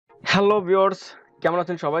Hello viewers, কেমন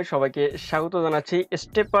আছেন সবাই? সবাইকে স্বাগত জানাচ্ছি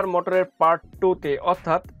স্টেপার মোটরের পার্ট 2 তে,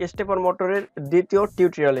 অর্থাৎ স্টেপার মোটরের দ্বিতীয়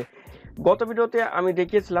টিউটোরিয়ালে। গত ভিডিওতে আমি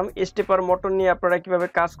দেখিয়েছিলাম স্টেপার মোটর নিয়ে আপনারা কিভাবে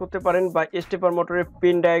কাজ করতে পারেন বা স্টেপার মোটরের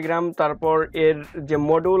পিন ডায়াগ্রাম, তারপর এর যে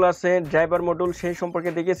মডিউল আছে ড্রাইভার মডিউল, সেই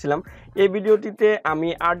সম্পর্কে দেখিয়েছিলাম। এই ভিডিওটিতে আমি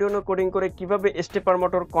আরডুইনো কোডিং করে কিভাবে স্টেপার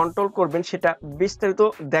মোটর কন্ট্রোল করবেন সেটা বিস্তারিত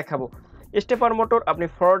দেখাবো। স্টেপার মোটর আপনি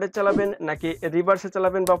ফরওয়ার্ডে চালাবেন নাকি রিভার্সে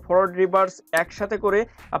চালাবেন, বা ফরওয়ার্ড রিভার্স একসাথে করে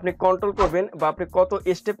আপনি কন্ট্রোল করবেন, বা আপনি কত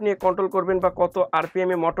স্টেপ নিয়ে কন্ট্রোল করবেন বা কত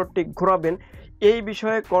আরপিএমে মোটরটি ঘোরাবেন, এই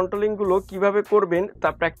বিষয়ে কন্ট্রোলিংগুলো কিভাবে করবেন তা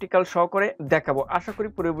প্র্যাকটিক্যাল সহকারে দেখাবো। আশা করি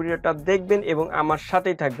পুরো ভিডিওটা দেখবেন এবং আমার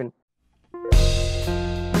সাথেই থাকবেন।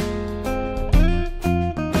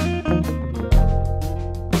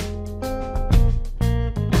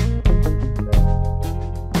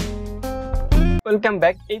 Welcome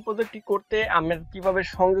back. এই পদ্ধতি করতে আমার কিভাবে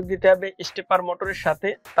সংযোগ দিতে হবে স্টেপার মোটরের সাথে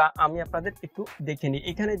তা আমি আপনাদের একটু দেখে নিই।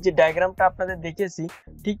 এখানে যে ডায়াগ্রামটা আপনাদের দেখিয়েছি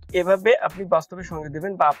ঠিক এভাবে আপনি বাস্তবে সংযোগ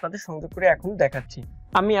দেবেন, বা আপনাদের সংযোগ করে এখন দেখাচ্ছি।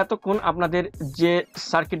 আমি এতক্ষণ আপনাদের যে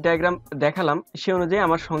সার্কিট ডায়াগ্রাম দেখালাম সে অনুযায়ী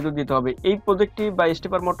আমার সংযোগ দিতে হবে। এই প্রজেক্টটি বা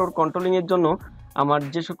স্টেপার মোটর কন্ট্রোলিং এর জন্য আমার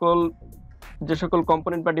যে সকল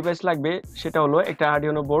কম্পোনেন্ট বা ডিভাইস লাগবে সেটা হলো একটা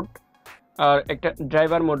আরডুইনো বোর্ড, আর একটা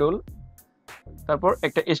ড্রাইভার মডিউল, তারপর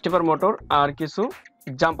একটা স্টেপার মোটর আর কিছু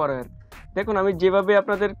জাম্পার ওয়্যার। দেখুন আমি যেভাবে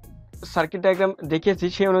আপনাদের সার্কিট ডায়াগ্রাম দেখিয়েছি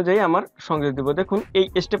সেই অনুযায়ী আমার সংযোগ দেব। দেখুন এই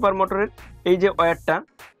স্টেপার মোটরের এই যে ওয়্যারটা,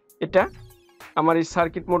 এটা আমার এই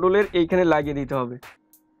সার্কিট মডিউলের এইখানে লাগিয়ে দিতে হবে।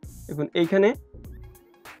 দেখুন এইখানে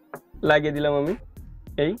লাগিয়ে দিলাম আমি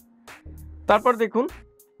এই। তারপর দেখুন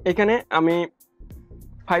এখানে আমি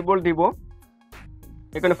 5 ভোল্ট দিব।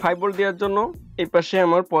 এখানে 5 ভোল্ট দেওয়ার জন্য এই পাশে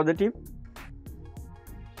আমার পজিটিভ,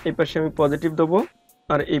 এই পাশে আমি পজিটিভ দেবো,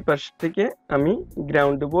 আর এই পাশ থেকে আমি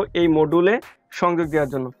গ্রাউন্ড দেবো এই মডিউলে সংযোগ দেওয়ার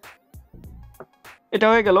জন্য। এটা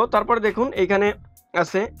হয়ে গেল। তারপর দেখুন এখানে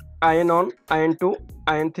আছে IN1, IN2,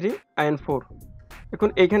 IN3, IN4। দেখুন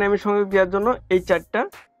এখানে আমি সংযোগ দেওয়ার জন্য এই চারটা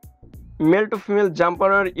mail two female jumper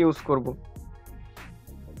wire use করব।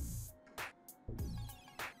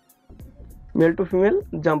 Mail two female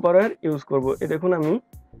jumper wire use করব। এই দেখুন আমি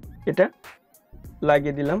এটা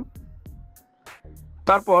লাগিয়ে দিলাম।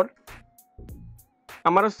 তারপর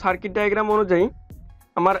আমার সার্কিট ডায়াগ্রাম অনুযায়ী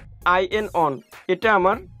আমার IN1 এটা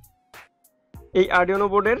আমার এই আরডুইনো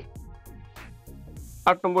বোর্ডের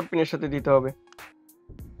 8 নম্বর পিনের সাথে দিতে হবে।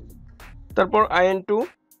 তারপর IN2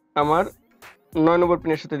 আমার 9 নম্বর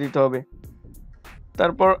পিনের সাথে দিতে হবে।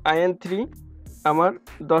 তারপর IN3 আমার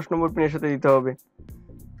 10 নম্বর পিনের সাথে দিতে হবে।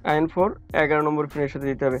 IN4 11 নম্বর পিনের সাথে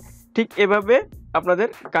দিতে হবে। ঠিক এভাবে আপনাদের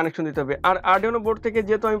কানেকশন দিতে হবে। আর আরডুইনো বোর্ড থেকে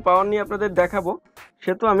যেহেতু আমি পাওয়ার নিয়ে আপনাদের দেখাবো,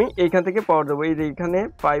 সেহেতু আমি এইখান থেকে পাওয়ার দেবো। এই যে এইখানে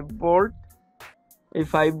 5 ভোল্ট, এই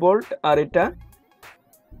 5 ভোল্ট, আর এটা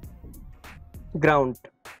গ্রাউন্ড।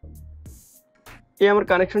 এই আমার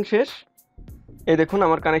কানেকশন শেষ। এই দেখুন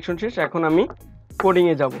আমার কানেকশন শেষ। এখন আমি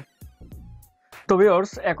কোডিংয়ে যাব। তো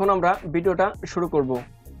ভিউয়ার্স, এখন আমরা ভিডিওটা শুরু করব।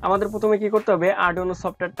 আমাদের প্রথমে কি করতে হবে, আরডুইনো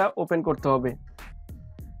সফটওয়্যারটা ওপেন করতে হবে।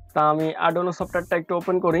 তা আমি আরডুইনো সফটওয়্যারটা একটু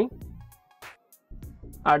ওপেন করি।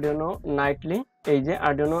 আরডুইনো নাইটলি, এই যে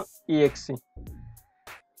আরডুইনো EXE।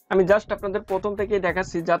 আমি জাস্ট আপনাদের প্রথম থেকেই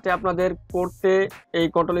দেখাচ্ছি যাতে আপনাদের করতে, এই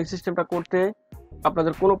কন্ট্রোলিং সিস্টেমটা করতে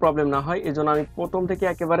আপনাদের কোনো প্রবলেম না হয়, এজন্য আমি প্রথম থেকে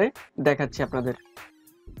একেবারে দেখাচ্ছি আপনাদের।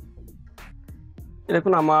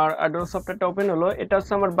 দেখুন আমার আরডুইনো সফটওয়্যারটা ওপেন হলো। এটা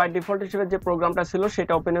হচ্ছে আমার বাই ডিফল্ট হিসেবে যে প্রোগ্রামটা ছিল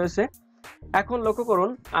সেটা ওপেন হয়েছে। এখন লক্ষ্য করুন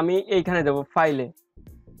আমি এইখানে দেব ফাইলে।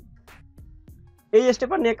 এই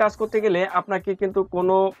স্টেপার নিয়ে কাজ করতে গেলে আপনাকে কিন্তু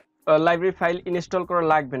কোনো লাইব্রেরি ফাইল ইনস্টল করা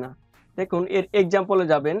লাগবে না। দেখুন এর এক্সাম্পলে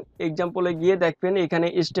যাবেন, এক্সাম্পলে গিয়ে দেখবেন এখানে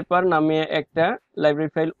স্টেপার নামে একটা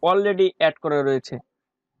লাইব্রেরি ফাইল অলরেডি অ্যাড করা রয়েছে।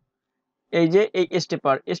 এই যে এই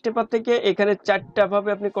স্টেপার থেকে এখানে 4টা ভাবে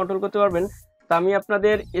আপনি কন্ট্রোল করতে পারবেন। তা আমি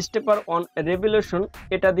আপনাদের স্টেপার অন রেভলিউশন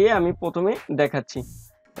এটা দিয়ে আমি প্রথমে দেখাচ্ছি।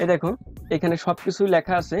 এই দেখুন এখানে সবকিছুই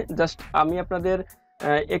লেখা আছে, জাস্ট আমি আপনাদের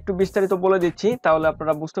একটু বিস্তারিত বলে দিচ্ছি, তাহলে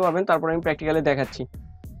আপনারা বুঝতে পারবেন। তারপর আমি প্র্যাকটিক্যালি দেখাচ্ছি।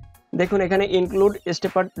 দেখুন এখানে ইনক্লুড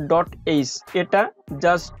স্টেপার .h,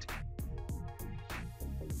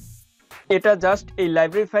 এটা জাস্ট এই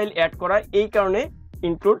লাইব্রেরি ফাইল অ্যাড করা, এই কারণে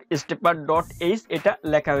ইনক্লুড স্টেপার .h এটা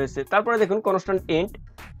লেখা হয়েছে। তারপরে দেখুন কনস্ট্যান্ট ইন্ট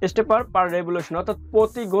স্টেপার পার রেভলিউশন, অর্থাৎ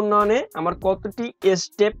প্রতি ঘূর্ণনে আমার কতটি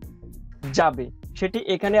স্টেপ যাবে সেটি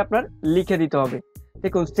এখানে আপনার লিখে দিতে হবে।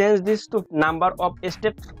 দেখুন change this two number of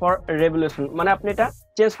steps for revolution, মানে আপনি এটা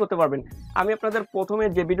চেঞ্জ করতে পারবেন। আমি আপনাদের প্রথমে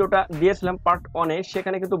যে ভিডিওটা দিয়েছিলাম পার্ট 1-এ,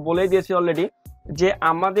 সেখানে কিন্তু বলেই দিয়েছি অলরেডি যে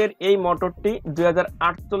আমাদের এই মোটরটি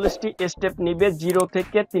 2048টি স্টেপ নিবে 0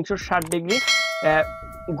 থেকে 360 ডিগ্রি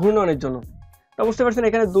ঘূর্ণনের জন্য। তো বুঝতে পারছেন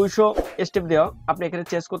এখানে 200 স্টেপ দেওয়া, আপনি এখানে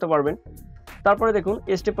চেঞ্জ করতে পারবেন। তারপরে দেখুন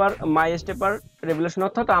স্টেপার মাই স্টেপার রেভলিউশন,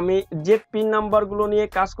 অর্থাৎ আমি যে পিন নাম্বারগুলো নিয়ে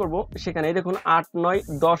কাজ করব সেখানে দেখুন 8 9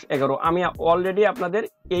 10 11 আমি অলরেডি আপনাদের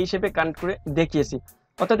এই হিসেবে কানেক্ট করে দেখিয়েছি।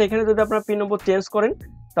 অর্থাৎ এখানে যদি আপনারা পিন নম্বর চেঞ্জ করেন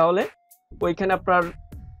তাহলে ওইখানে আপনার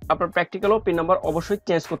প্র্যাকটিক্যালও পিন নাম্বার অবশ্যই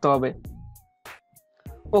চেঞ্জ করতে হবে।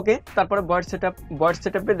 ওকে, তারপরে ভয়েস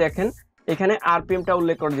সেটআপে দেখেন এখানে আরপিএমটা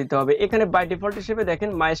উল্লেখ করে দিতে হবে। এখানে বাই ডিফল্ট হিসেবে দেখেন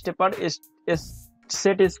মাই স্টেপার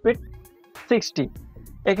সেট স্পিড 60,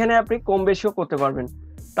 এখানে আপনি কম বেশিও করতে পারবেন।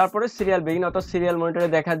 তারপরে সিরিয়াল বিগিন অর্থাৎ সিরিয়াল মনিটরে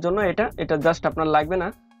দেখার জন্য এটা জাস্ট আপনার লাগবে না,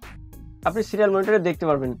 আপনি সিরিয়াল মনিটরে দেখতে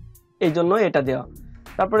পারবেন, এই জন্য এটা দেওয়া।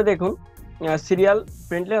 তারপরে দেখুন সিরিয়াল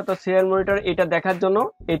ফ্রেন্ডলি অর্থাৎ সিরিয়াল মনিটর এটা দেখার জন্য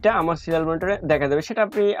এটা আমার সিরিয়াল মনিটরে দেখা যাবে, সেটা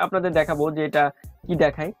আপনাদের দেখাবো যে এটা কি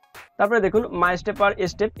দেখায়। তারপরে দেখুন মাই স্টেপ পার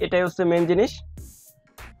স্টেপ, এটাই হচ্ছে মেন জিনিস,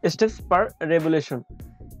 স্টেপস পার রেভলিউশন।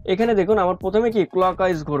 এখানে দেখুন আমার প্রথমে কি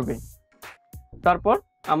ক্লকওয়াইজ ঘুরবে, তারপর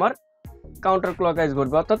আমার কাউন্টার ক্লকওয়াইজ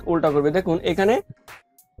ঘুরবে অর্থাৎ উল্টা করবে। দেখুন এখানে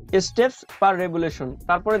স্টেপস পার রেভলিউশন,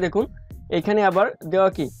 তারপরে দেখুন এখানে আবার দেওয়া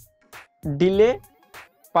কি ডিলে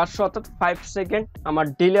 500 অর্থাৎ 5 সেকেন্ড আমার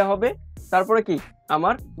ডিলে হবে। তারপরে কি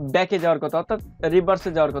আমার ব্যাকে যাওয়ার কথা অর্থাৎ রিভার্সে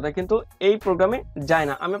যাওয়ার কথা, কিন্তু এই প্রোগ্রামে যায়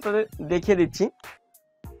না, আমি আপনাদের দেখিয়ে দিচ্ছি।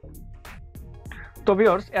 তো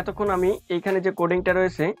ভিউয়ার্স এতক্ষণ আমি এইখানে যে কোডিংটা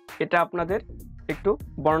রয়েছে এটা আপনাদের একটু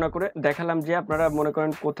বর্ণনা করে দেখালাম যে আপনারা মনে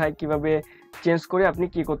করেন কোথায় কিভাবে চেঞ্জ করে আপনি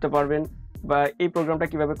কি করতে পারবেন বা এই প্রোগ্রামটা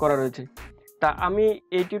কিভাবে করা রয়েছে। তা আমি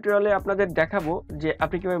এই টিউটোরিয়ালে আপনাদের দেখাবো যে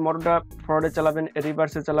আপনি কিভাবে মোটরটা ফরওয়ার্ডে চালাবেন,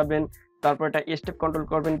 রিভার্সে চালাবেন, তারপর এটা স্টেপ কন্ট্রোল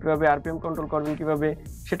করবেন কিভাবে, আরপিএম কন্ট্রোল করবেন কিভাবে,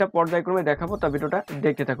 সেটা পর্যায়ক্রমে দেখাবো। তা ভিডিওটা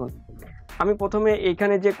দেখতে থাকুন। আমি প্রথমে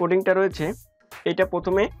এইখানে যে কোডিংটা রয়েছে এটা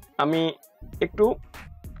প্রথমে আমি একটু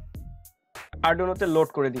আরডুইনোতে লোড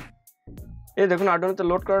করে দিই। এই দেখুন আরডুইনোতে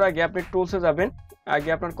লোড করার আগে আপনি টুলসে যাবেন, আগে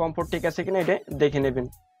আপনার কমফোর্ট ঠিক আছে কিনা এটা দেখে নেবেন,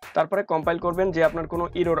 তারপরে কম্পাইল করবেন যে আপনার কোনো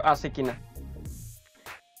এরর আছে কিনা।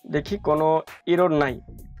 দেখি কোনো এরর নাই।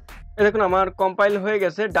 এই দেখুন আমার কম্পাইল হয়ে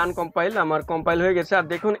গেছে, ডান কম্পাইল, আমার কম্পাইল হয়ে গেছে। আর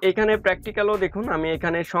দেখুন এখানে প্র্যাকটিক্যালও দেখুন আমি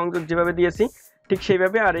এখানে সংযোগ যেভাবে দিয়েছি ঠিক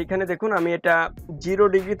সেইভাবে। আর এখানে দেখুন আমি এটা 0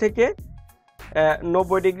 ডিগ্রি থেকে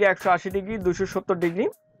 90 ডিগ্রি, 180 ডিগ্রি, 270 ডিগ্রি,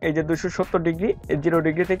 এই যে 270 ডিগ্রি 0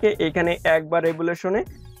 ডিগ্রি থেকে এখানে একবার রেভলিউশনে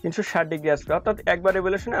 360 ডিগ্রি আসবে, অর্থাৎ একবার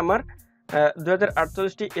রেভলিউশনে আমার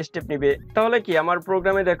 2048টি স্টেপ নেবে। তাহলে কি আমার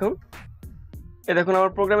প্রোগ্রামে দেখুন, এই দেখুন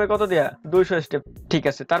আমার প্রোগ্রামে কত দেয়া 200 স্টেপ, ঠিক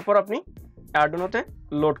আছে। তারপর আপনি আরডুইনোতে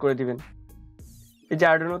লোড করে দিবেন, এই যে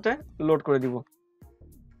আরডুইনোতে লোড করে দিব।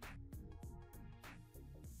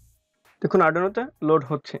 দেখুন আরডুইনোতে লোড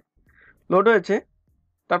হচ্ছে, লোড হয়েছে।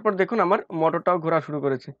 তারপর দেখুন আমার মোটরটাও ঘোরা শুরু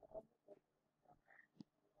করেছে।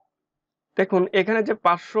 দেখুন এখানে যে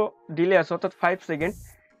 500 ডিলে আছে অর্থাৎ 5 সেকেন্ড,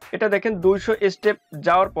 এটা দেখেন 200 স্টেপ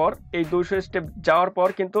যাওয়ার পর, এই 200 স্টেপ যাওয়ার পর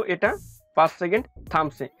কিন্তু এটা 5 সেকেন্ড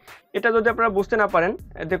থামছে। এটা যদি আপনারা বুঝতে না পারেন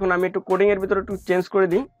দেখুন আমি একটু কোডিং এর ভিতরে একটু চেঞ্জ করে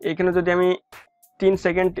দিই, এখানে যদি আমি 3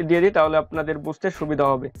 সেকেন্ড দিয়ে দিই তাহলে আপনাদের বুঝতে সুবিধা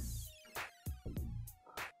হবে।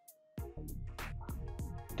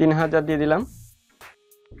 3000 দিয়ে দিলাম,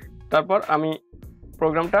 তারপর আমি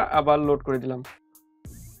প্রোগ্রামটা আবার লোড করে দিলাম।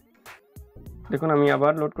 দেখুন আমি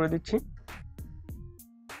আবার লোড করে দিচ্ছি,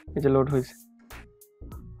 এই যে লোড হয়েছে।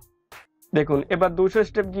 দেখুন এবার 200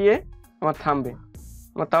 স্টেপ গিয়ে আমার থামবে,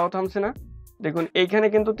 আমার তাও থামছে না। দেখুন এইখানে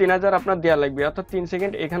কিন্তু 3000 আপনার দেওয়া লাগবে অর্থাৎ 3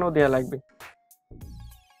 সেকেন্ড এখানেও দেওয়া লাগবে,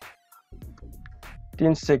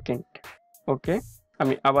 3 সেকেন্ড। ওকে,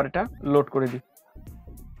 আমি আবার এটা লোড করে দিই,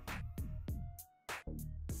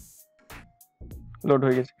 লোড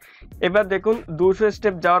হয়ে গেছে। এবার দেখুন 200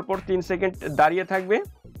 স্টেপ যাওয়ার পর 3 সেকেন্ড দাঁড়িয়ে থাকবে,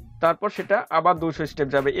 তারপর সেটা আবার 200 স্টেপ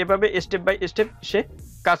যাবে, এভাবে স্টেপ বাই স্টেপ সে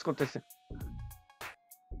কাজ করতেছে,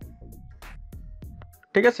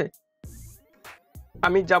 ঠিক আছে।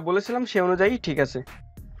 আমি যা বলেছিলাম সে অনুযায়ী ঠিক আছে।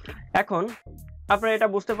 এখন আপনারা এটা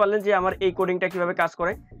বুঝতে পারলেন যে আমার এই কোডিংটা কিভাবে কাজ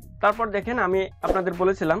করে। তারপর দেখেন আমি আপনাদের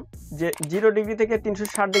বলেছিলাম যে 0 ডিগ্রি থেকে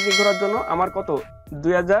 360 ডিগ্রি ঘোরার জন্য আমার কত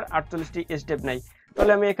 2048টি স্টেপ নাই।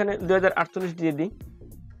 তাহলে আমি এখানে 2048 দিয়ে দিই,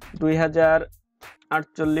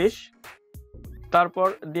 2048, তারপর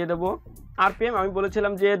দিয়ে দেবো আরপিএম। আমি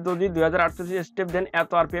বলেছিলাম যে যদি 2048 স্টেপ দেন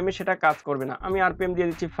এত আরপিএম এ সেটা কাজ করবে না, আমি আরপিএম দিয়ে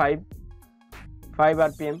দিচ্ছি 5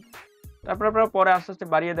 আরপিএম। তারপর আপনারা পরে আস্তে আস্তে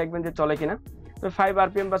বাড়িয়ে দেখবেন যে চলে কিনা। তো 5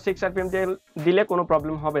 আরপিএম বা 6 আরপিএম দিলে কোনো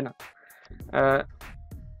প্রবলেম হবে না।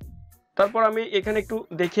 তারপর আমি এখানে একটু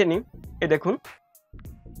দেখে নিই, এই দেখুন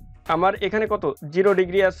আমার এখানে কত 0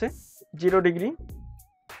 ডিগ্রি আছে, 0 ডিগ্রি,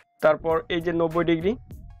 তারপর এই যে 90 ডিগ্রি,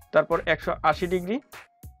 তারপর 180 ডিগ্রি,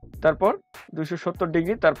 তারপর 270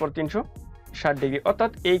 ডিগ্রি, তারপর 360 ডিগ্রি,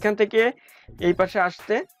 অর্থাৎ এইখান থেকে এই পাশে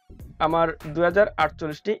আসতে আমার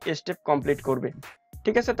 2048টি স্টেপ কমপ্লিট করবে,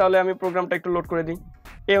 ঠিক আছে। তাহলে আমি প্রোগ্রামটা একটু লোড করে দিই,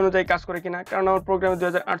 এই অনুযায়ী কাজ করে কিনা, কারণ আমার প্রোগ্রামে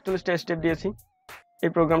 2048টা স্টেপ দিয়েছি। এই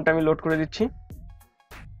প্রোগ্রামটা আমি লোড করে দিচ্ছি,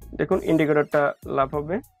 দেখুন ইন্ডিকেটরটা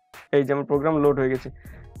লাফাবে। এই যে আমার প্রোগ্রাম লোড হয়ে গেছে,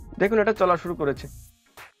 দেখুন এটা চলা শুরু করেছে।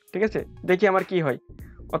 ঠিক আছে, দেখি আমার কি হয়।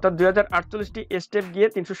 অর্থাৎ 2048টি স্টেপ গিয়ে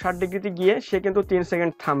 360 ডিগ্রিতে গিয়ে সে কিন্তু 3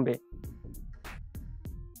 সেকেন্ড থামবে।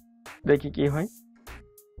 দেখি কি হয়।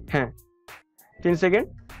 হ্যাঁ, 3 সেকেন্ড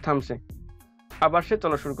থামছে, আবার সে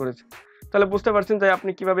চলা শুরু করেছে। তাহলে বুঝতে পারছেন যে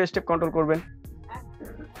আপনি কিভাবে স্টেপ কন্ট্রোল করবেন।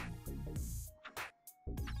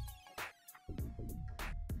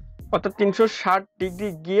 অর্থাৎ 360 ডিগ্রি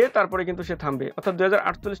গিয়ে তারপরে কিন্তু সে থামবে, অর্থাৎ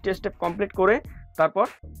 2048টি স্টেপ কমপ্লিট করে তারপর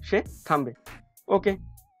সে থামবে। ওকে,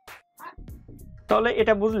 তাহলে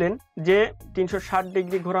এটা বুঝলেন যে 360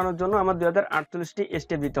 ডিগ্রি ঘোরানোর জন্য আমার 2048টি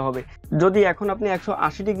স্টেপ দিতে হবে। যদি এখন আপনি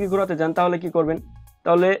 180 ডিগ্রি ঘোরাতে যান তাহলে কি করবেন?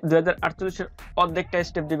 তাহলে 2048-এর অর্ধেকটা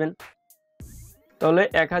স্টেপ দিবেন। তাহলে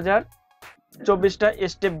 1024টা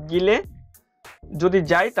স্টেপ গিলে যদি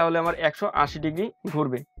যাই তাহলে আমার 180 ডিগ্রি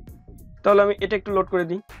ঘুরবে। তাহলে আমি এটা একটু লোড করে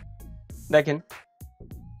দিই, দেখেন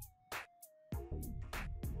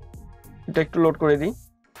এটা একটু লোড করে দিই।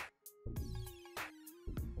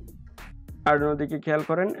 Arduino দিকে খেয়াল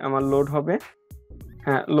করেন, আমার লোড হবে।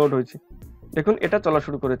 হ্যাঁ, লোড হয়েছে, দেখুন এটা চলা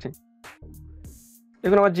শুরু করেছে।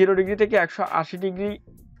 দেখুন আমার 0 ডিগ্রি থেকে 180 ডিগ্রি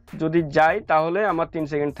যদি যাই তাহলে আমার 3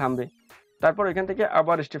 সেকেন্ড থামবে, তারপর এখান থেকে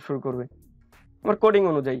আবার স্টেপ শুরু করবে আমার কোডিং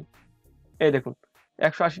অনুযায়ী। এই দেখুন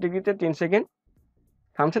 180 ডিগ্রিতে 3 সেকেন্ড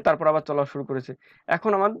থামছে, তারপর আবার চলা শুরু করেছে।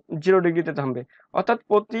 এখন আমার 0 ডিগ্রিতে থামবে, অর্থাৎ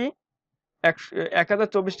প্রতি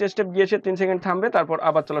 1024টা স্টেপ গিয়ে সে 3 সেকেন্ড থামবে, তারপর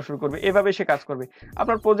আবার চলা শুরু করবে। এভাবে সে কাজ করবে।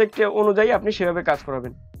 আপনার প্রজেক্টে অনুযায়ী আপনি সেভাবে কাজ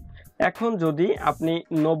করাবেন। এখন যদি আপনি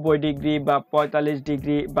 90 ডিগ্রি বা 45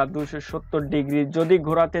 ডিগ্রি বা 270 ডিগ্রি যদি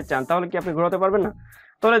ঘোরাতে চান তাহলে কি আপনি ঘোরাতে পারবেন না?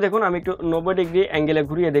 তাহলে দেখুন আমি একটু 90 ডিগ্রি অ্যাঙ্গেলে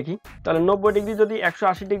ঘুরিয়ে দেখি। তাহলে 90 ডিগ্রি যদি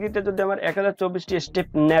 180 ডিগ্রিতে যদি আমার 1024টি স্টেপ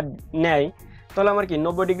নেয় তাহলে আমার কি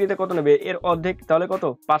 90 ডিগ্রিতে কত নেবে? এর অর্ধেক, তাহলে কত?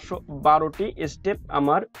 512টি স্টেপ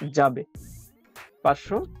আমার যাবে,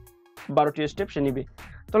 512টি স্টেপ সে নিবে।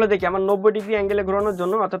 তাহলে দেখি আমার 90 ডিগ্রি অ্যাঙ্গেলে ঘোরানোর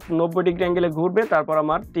জন্য, অর্থাৎ 90 ডিগ্রি অ্যাঙ্গেলে ঘুরবে, তারপর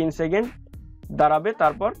আমার 3 সেকেন্ড দাঁড়াবে,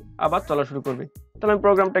 তারপর আবার চলা শুরু করবে। তাহলে আমি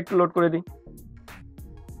প্রোগ্রামটা একটু লোড করে দিই।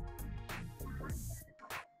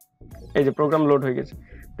 এই যে প্রোগ্রাম লোড হয়ে গেছে,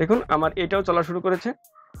 দেখুন আমার এটাও চলা শুরু করেছে।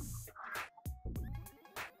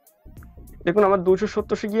 দেখুন আমার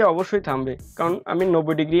 270 গিয়ে অবশ্যই থামবে, কারণ আমি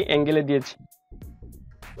 90 ডিগ্রি অ্যাঙ্গেলে দিয়েছি।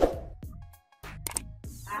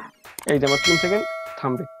 এই যে আমার 3 সেকেন্ড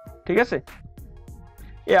থামবে। ঠিক আছে,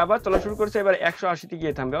 এ আবার চলা শুরু করেছে, এবার 180তে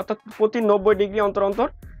গিয়ে থামবে, অর্থাৎ প্রতি 90 ডিগ্রি অন্তর অন্তর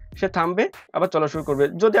সে থামবে, আবার চলা শুরু করবে।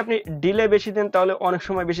 যদি আপনি ডিলে বেশি দেন তাহলে অনেক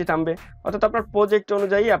সময় বেশি থামবে, অর্থাৎ আপনার প্রজেক্ট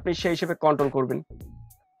অনুযায়ী আপনি সেই হিসেবে কন্ট্রোল করবেন।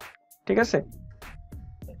 ঠিক আছে,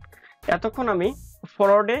 এতক্ষণ আমি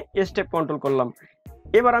ফরওয়ার্ডে স্টেপ কন্ট্রোল করলাম।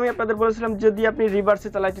 এবার আমি আপনাদের বলেছিলাম যদি আপনি রিভার্সে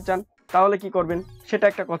চালাইতে চান তাহলে কি করবেন, সেটা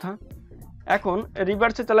একটা কথা। এখন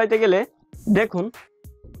রিভার্সে চালাইতে গেলে দেখুন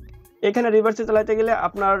এখানে রিভার্সে চালাইতে গেলে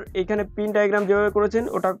আপনার এখানে পিন ডায়াগ্রাম যেভাবে করেছেন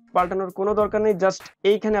ওটা পাল্টানোর কোনো দরকার নেই, জাস্ট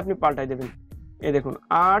এইখানে আপনি পাল্টাই দেবেন। এই দেখুন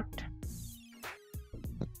 8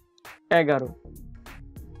 11,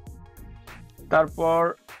 তারপর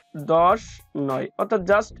 10 9, অর্থাৎ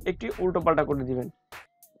জাস্ট একটি উল্টো পাল্টা করে দিবেন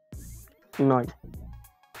 9।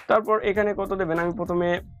 তারপর এখানে কত দেবেন? আমি প্রথমে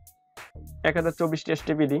 1024টা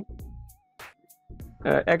স্টেপই দিই,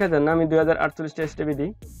 1000 না, আমি 2048টা স্টেপই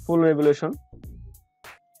দিই। ফুল রেভলিউশন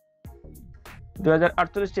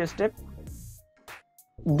 2048টা স্টেপ,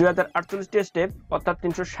 2048টা স্টেপ অর্থাৎ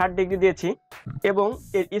 360 ডিগ্রি দিয়েছি এবং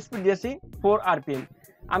এর স্পিড দিয়েছি 4 আরপিএম।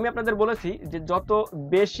 আমি আপনাদের বলেছি যে যত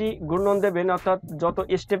বেশি ঘূর্ণন দেবেন অর্থাৎ যত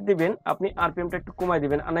স্টেপ দিবেন আপনি আরপিএমটা একটু কমাই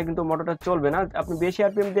দিবেন, আর না কিন্তু মোটরটা চলবে না। আপনি বেশি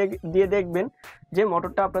আরপিএম দিয়ে দেখবেন যে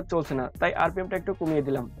মোটরটা আপনার চলছে না, তাই আরপিএমটা একটু কমিয়ে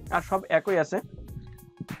দিলাম। আর সব একই আছে।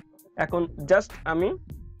 এখন জাস্ট আমি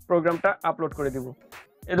প্রোগ্রামটা আপলোড করে দিব।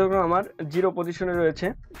 এরকম আমার 0 পজিশনে রয়েছে,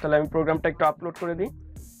 তাহলে আমি প্রোগ্রামটা একটু আপলোড করে দিই।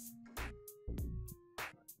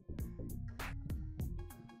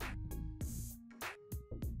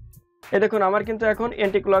 এই দেখুন আমার কিন্তু এখন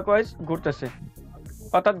অ্যান্টি ক্লকওয়াইজ ঘুরতেছে,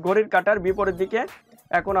 অর্থাৎ ঘড়ির কাঁটার বিপরীত দিকে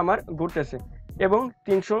এখন আমার ঘুরতেছে এবং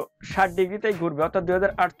 360 ডিগ্রিতেই ঘুরবে, অর্থাৎ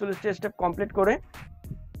 2048টা স্টেপ কমপ্লিট করে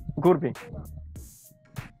ঘুরবে।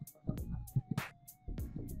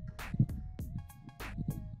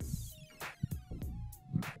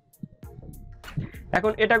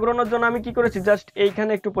 এখন এটা ঘোরানোর জন্য আমি কি করেছি, জাস্ট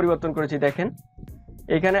এইখানে একটু পরিবর্তন করেছি। দেখেন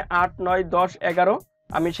এইখানে 8 9 10 11,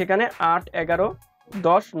 আমি সেখানে 8 11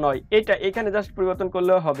 10 9 এইটা এখানে জাস্ট পরিবর্তন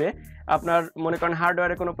করলেও হবে। আপনার মনে করেন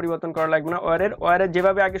হার্ডওয়্যারে কোনো পরিবর্তন করা লাগবে না, ওয়্যারে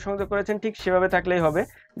যেভাবে আগে সংযোগ করেছেন ঠিক সেভাবে থাকলেই হবে।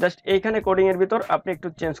 জাস্ট এইখানে কোডিং এর ভিতর আপনি একটু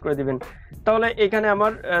চেঞ্জ করে দিবেন। তাহলে এইখানে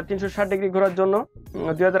আমার 360 ডিগ্রি ঘোরার জন্য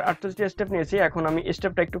 2048টি স্টেপ নিয়েছি। এখন আমি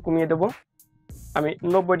স্টেপটা একটু কমিয়ে দেবো, আমি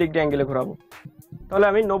 90 ডিগ্রি অ্যাঙ্গেলে ঘোরাবো। তাহলে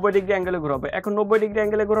আমি 90 ডিগ্রি অ্যাঙ্গেলে ঘোরাবো। এখন 90 ডিগ্রি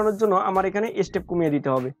অ্যাঙ্গেলে ঘোরানোর জন্য আমার এখানে স্টেপ কমিয়ে দিতে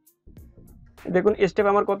হবে। দেখুন স্টেপ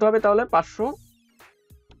আমার কত হবে তাহলে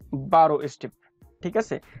 512 স্টেপ। ঠিক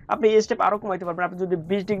আছে, আপনি এই স্টেপ আরো কমাইতে পারবেন। আপনি যদি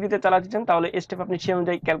 20 ডিগ্রিতে চালাতে চান তাহলে স্টেপ আপনি সেই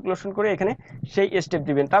অনুযায়ী ক্যালকুলেশন করে এখানে সেই স্টেপ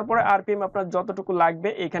দিবেন। তারপরে আরপিএম আপনার যতটুকু লাগবে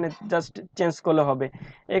এখানে জাস্ট চেঞ্জ করলে হবে।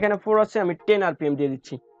 এখানে 4 আছে, আমি 10 আরপিএম দিয়ে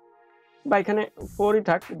দিচ্ছি, বা এখানে 4ই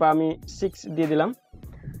থাক, বা আমি 6 দিয়ে দিলাম।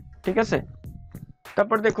 ঠিক আছে,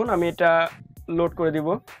 তারপর দেখুন আমি এটা লোড করে দিব।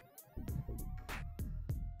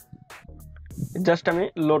 জাস্ট আমি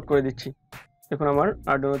লোড করে দিচ্ছি। দেখুন আমার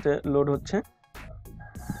আরডুইনোতে লোড হচ্ছে,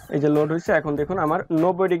 এই যে লোড হয়েছে। এখন দেখুন আমার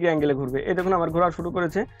 90 ডিগ্রি অ্যাঙ্গেলে ঘুরবে। এই দেখুন আমার ঘোরা শুরু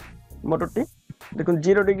করেছে মোটরটি। দেখুন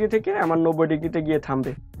 0 ডিগ্রি থেকে আমার 90 ডিগ্রিতে গিয়ে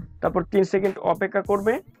থামবে, তারপর 3 সেকেন্ড অপেক্ষা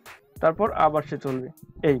করবে, তারপর আবার সে চলবে।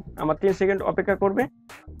 এই আমার 3 সেকেন্ড অপেক্ষা করবে,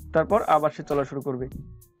 তারপর আবার সে চলা শুরু করবে।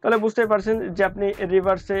 তাহলে বুঝতেই পারছেন যে আপনি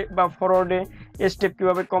রিভার্সে বা ফরওয়ার্ডে স্টেপ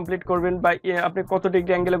কিভাবে কমপ্লিট করবেন, বা আপনি কত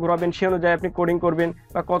ডিগ্রি অ্যাঙ্গেলে ঘোরাবেন সে অনুযায়ী আপনি কোডিং করবেন,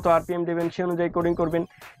 বা কত আরপিএম দেবেন সে অনুযায়ী কোডিং করবেন।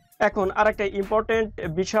 এখন আরেকটা ইম্পর্টেন্ট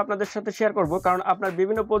বিষয় আপনাদের সাথে শেয়ার করব, কারণ আপনার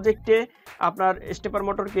বিভিন্ন প্রজেক্টে আপনার স্টেপার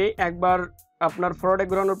মোটরকে একবার আপনার ফরওয়ার্ডে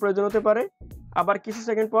ঘোরানোর প্রয়োজন হতে পারে, আবার কিছু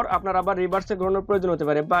সেকেন্ড পর আপনার আবার রিভার্সে ঘোরানোর প্রয়োজন হতে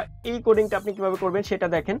পারে। বা এই কোডিংটা আপনি কিভাবে করবেন সেটা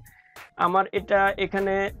দেখেন। আমার এটা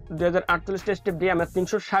এখানে 2048 স্টেপ দিয়ে আমরা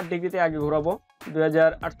 360 ডিগ্রিতে আগে ঘোরাবো,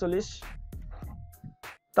 2048।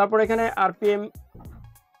 তারপর এখানে আরপিএম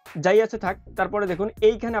যাই আছে থাক। তারপরে দেখুন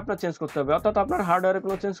এইখানে আপনার চেঞ্জ করতে হবে, অর্থাৎ আপনার হার্ডওয়্যারে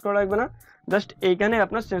কোনো চেঞ্জ করা লাগবে না, জাস্ট এইখানে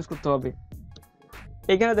আপনার চেঞ্জ করতে হবে।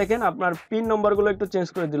 এইখানে দেখেন আপনার পিন নম্বরগুলো একটু চেঞ্জ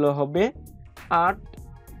করে দিলে হবে 8,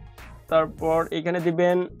 তারপর এখানে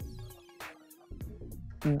দিবেন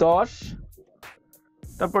 10,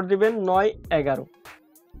 তারপর দিবেন 9, 11,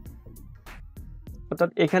 অর্থাৎ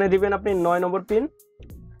এখানে দিবেন আপনি 9 নম্বর পিন,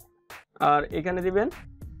 আর এখানে দিবেন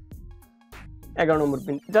 11 নম্বর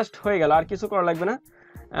পিন। জাস্ট হয়ে গেল, আর কিছু করা লাগবে না।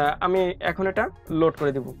 আমি এখন এটা লোড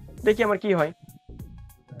করে দেব, দেখি আমার কি হয়।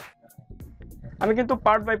 আমি কিন্তু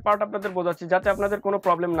পার্ট বাই পার্ট আপনাদের বোঝাচ্ছি যাতে আপনাদের কোনো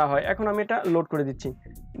প্রবলেম না হয়। এখন আমি এটা লোড করে দিচ্ছি,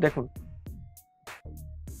 দেখুন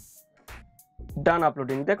ডান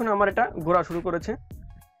আপলোডিং। দেখুন আমার এটা ঘোরা শুরু করেছে,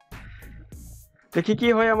 দেখি কি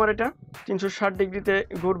হয়। আমার এটা 360 ডিগ্রিতে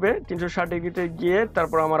ঘুরবে, 360 ডিগ্রিতে গিয়ে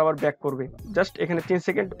তারপর আমার আবার ব্যাক করবে। জাস্ট এখানে 3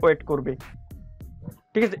 সেকেন্ড ওয়েট করবে।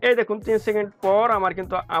 ঠিক আছে, এই দেখুন 3 সেকেন্ড পর আমার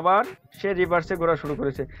কিন্তু আবার সে রিভার্সে ঘোরা শুরু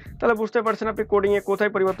করেছে। তাহলে বুঝতে পারছেন আপনি কোডিংয়ে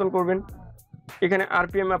কোথায় পরিবর্তন করবেন। এখানে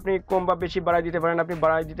আরপিএম আপনি কম বা বেশি বাড়াই দিতে পারেন, আপনি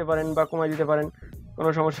বাড়াই দিতে পারেন বা কমাই দিতে পারেন, কোনো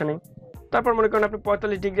সমস্যা নেই। তারপর মনে করেন আপনি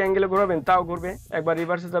 45 ডিগ্রি অ্যাঙ্গেলে ঘোরাবেন, তাও ঘুরবে, একবার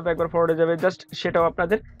রিভার্সে যাবে একবার ফরওয়ার্ডে যাবে। জাস্ট সেটাও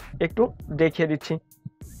আপনাদের একটু দেখিয়ে দিচ্ছি।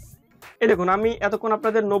 এই দেখুন আমি এতক্ষণ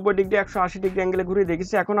আপনাদের 90 ডিগ্রি 180 ডিগ্রি অ্যাঙ্গেলে ঘুরিয়ে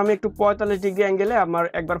দেখেছি। এখন আমি একটু 45 ডিগ্রি অ্যাঙ্গেলে আমার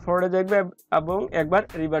একবার ফরওয়ার্ডে যাবে এবং একবার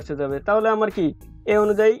রিভার্সে যাবে। তাহলে আমার কি এই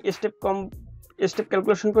অনুযায়ী স্টেপ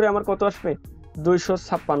ক্যালকুলেশন করে আমার কত আসবে?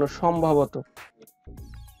 256, সম্ভবত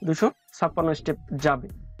 256 স্টেপ যাবে,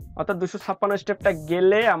 অর্থাৎ 256 স্টেপটা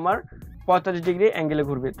গেলে আমার 45 ডিগ্রি অ্যাঙ্গেলে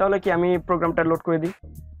ঘুরবে। তাহলে কি আমি প্রোগ্রামটা লোড করে দিই।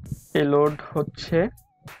 এই লোড হচ্ছে,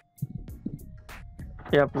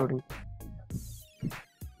 এই আপলোডিং।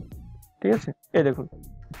 ঠিক আছে, এই দেখুন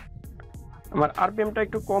আমার আরপিএমটা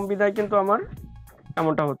একটু কম বিধায় কিন্তু আমার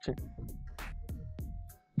এমনটা হচ্ছে।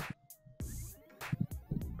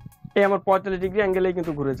 এই আমার 45 ডিগ্রি অ্যাঙ্গেলেই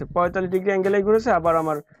কিন্তু ঘুরেছে, 45 ডিগ্রি অ্যাঙ্গেলেই ঘুরেছে, আবার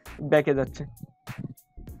আমার ব্যাকে যাচ্ছে।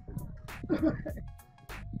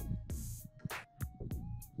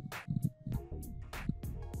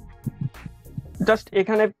 জাস্ট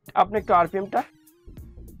এখানে আপনি একটু আরপিএমটা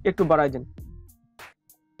একটু বাড়াই দেন।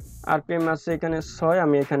 আরপিএম আছে এখানে 6,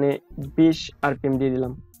 আমি এখানে 20 আরপিএম দিয়ে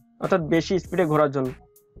দিলাম, অর্থাৎ বেশি স্পিডে ঘোরার জন্য।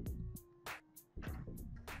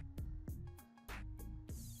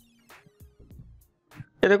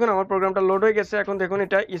 এই দেখুন আমার প্রোগ্রামটা লোড হয়ে গেছে। এখন দেখুন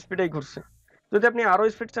এটা স্পিডেই ঘুরছে। যদি আপনি আরো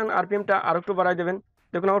স্পিড চান আরপিএমটা আরো একটু বাড়াই দেবেন।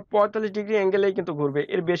 দেখুন আমার 45 ডিগ্রি অ্যাঙ্গেলেই কিন্তু ঘুরবে,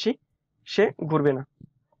 এর বেশি সে ঘুরবে না।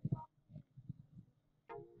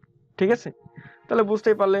 ঠিক আছে, তাহলে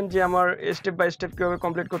বুঝতেই পারলেন যে আমার স্টেপ বাই স্টেপ কিভাবে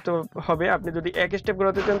কমপ্লিট করতে হবে। আপনি যদি এক স্টেপ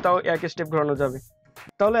ঘোরাতে চান তাও এক স্টেপ ঘোরানো যাবে।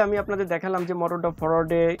 তাহলে আমি আপনাদের দেখালাম যে মোটরটা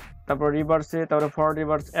ফরওয়ার্ডে, তারপর রিভার্সে, তারপর ফরওয়ার্ড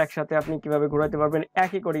রিভার্স একসাথে আপনি কিভাবে ঘোরাতে পারবেন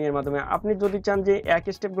একই কোডিং এর মাধ্যমে। আপনি যদি চান যে এক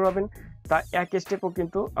স্টেপ ঘোরাবেন তা এক স্টেপও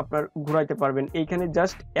কিন্তু আপনার ঘোরাইতে পারবেন। এইখানে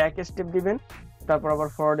জাস্ট এক স্টেপ দিবেন, তারপর আবার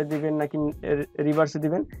ফরওয়ার্ডে দিবেন নাকি রিভার্সে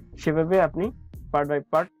দিবেন, সেভাবে আপনি পার্ট বাই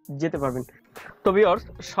পার্ট যেতে পারবেন। তো ভিউয়ার্স,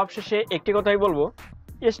 সবশেষে একটি কথাই বলবো,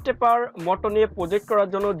 স্টেপার মোটর নিয়ে প্রজেক্ট করার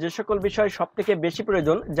জন্য যে সকল বিষয় সবথেকে বেশি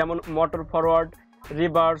প্রয়োজন, যেমন motor forward,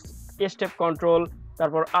 reverse, step control,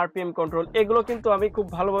 তারপর আরপিএম কন্ট্রোল, এগুলো কিন্তু আমি খুব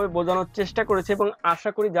ভালোভাবে বোঝানোর চেষ্টা করেছি এবং আশা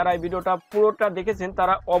করি যারা এই ভিডিওটা পুরোটা দেখেছেন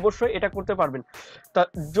তারা অবশ্যই এটা করতে পারবেন। তা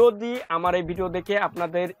যদি আমার এই ভিডিও দেখে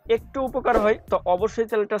আপনাদের একটু উপকার হয় তো অবশ্যই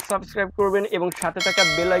চ্যানেলটা সাবস্ক্রাইব করবেন এবং সাথে থাকা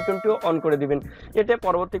বেল আইকনটিও অন করে দিবেন। এতে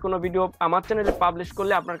পরবর্তী কোনো ভিডিও আমার চ্যানেলে পাবলিশ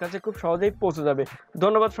করলে আপনার কাছে খুব সহজেই পৌঁছে যাবে।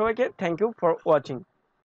 ধন্যবাদ সবাইকে, থ্যাংক ইউ ফর ওয়াচিং।